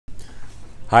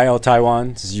Hi, ELLE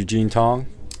Taiwan. This is Eugene Tong.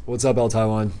 What's up, ELLE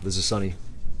Taiwan? This is Sunny.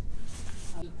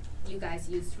 You guys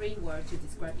use 3 words to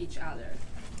describe each other.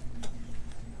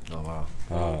 Oh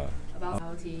wow. About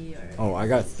healthy or. Oh, I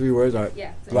got 3 words. All right.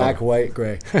 Yeah. Black, white,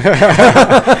 gray.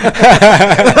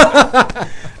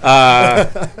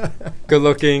 Good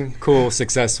looking, cool,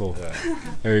 successful. Yeah.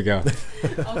 There you go.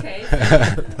 Okay.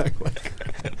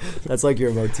 That's like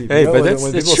your motif. Hey, you know, but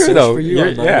when it's people true search though. for you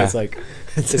online, Yeah. It's like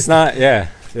It's not. Yeah.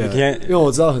 You yeah. can't. 因为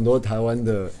我知道很多台湾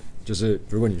的，就是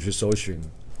如果你去搜寻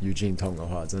Eugene Tong 的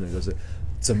话，真的就是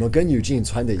怎么跟 Eugene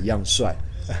穿的一样帅，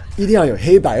一定要有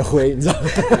黑白灰，你知道吗？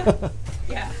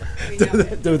 Yeah.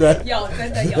 对不对？有，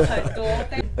真的有很多。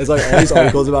It's like all these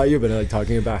articles about you, but like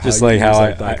talking about how Just you like use how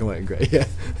like I- black and white and gray. Yeah.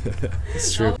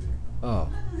 It's true. 啊，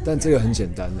但这个很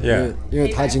简单的， Yeah. 因为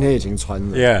他今天已经穿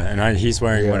了。 Yeah, and he's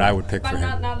wearing what I would pick But for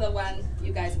him. not the one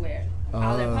you guys wear.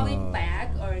 Are they probably black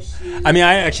or she? I mean,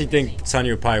 I actually think Sunny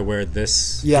would probably wear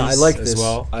this. Yeah, I piece like as this.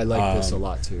 well. I like this a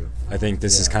lot too. I think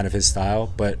this is Yeah. kind of his style,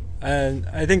 but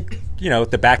I think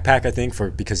the backpack. I think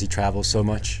because he travels so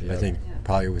much, I Yeah. think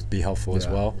probably would be helpful as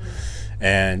Yeah. well.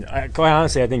 And quite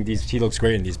honestly, I think he looks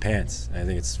great in these pants. I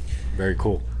think it's very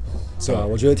cool. 是吧？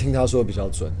我觉得听他说比较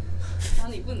准，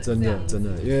你不能真这样的真的，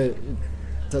因为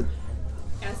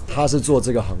他是做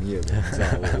这个行业的，你知道，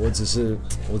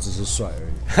我只是帅而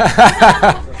已。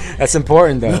That's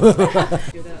important though.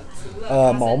 觉得除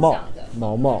了毛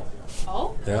帽，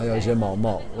哦，还有一些毛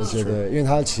帽，我觉得，因为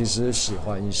他其实喜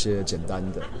欢一些简单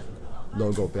的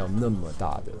logo，不要那么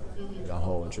大的。然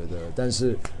后我觉得，但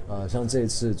是像这一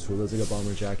次除了这个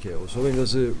bomber jacket， 我说不定就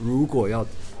是如果要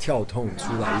跳痛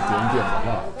出来一点点的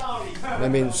话，那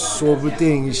边说不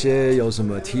定一些有什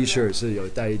么 T-shirt 是有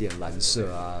带一点蓝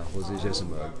色啊，或者一些什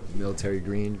么 military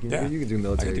green， Yeah, you can do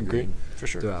military I can do green for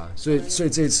sure. 对啊，所以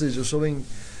这一次就说不定，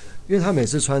因为他每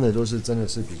次穿的都是真的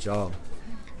是比较，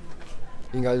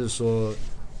应该是说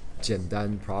简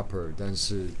单 proper， 但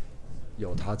是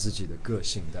有他自己的个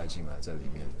性带进来在里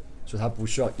面。所以它不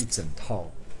需要一整套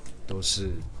都是，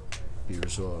比如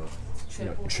说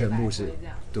全部是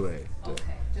对对，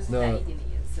就是带一点点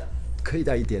颜色，可以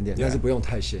带一点点，但是不用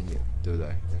太鲜艳，对不对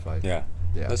Yeah,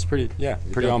 Yeah. that's pretty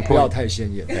on 不要 point. 太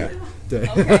鲜艳，对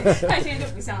OK， 太鲜艳就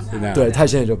不像他。对，太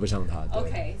鲜艳就不像他。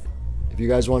 OK。 If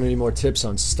you guys want any more tips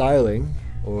on styling，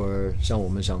 or 像我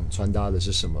们想穿搭的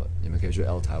是什么，你们可以去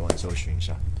ELLE Taiwan 搜寻一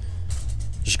下。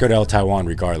You should go to ELLE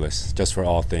Taiwan regardless, just for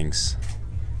all things.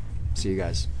 See you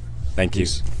guys. Thank you.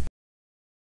 Peace.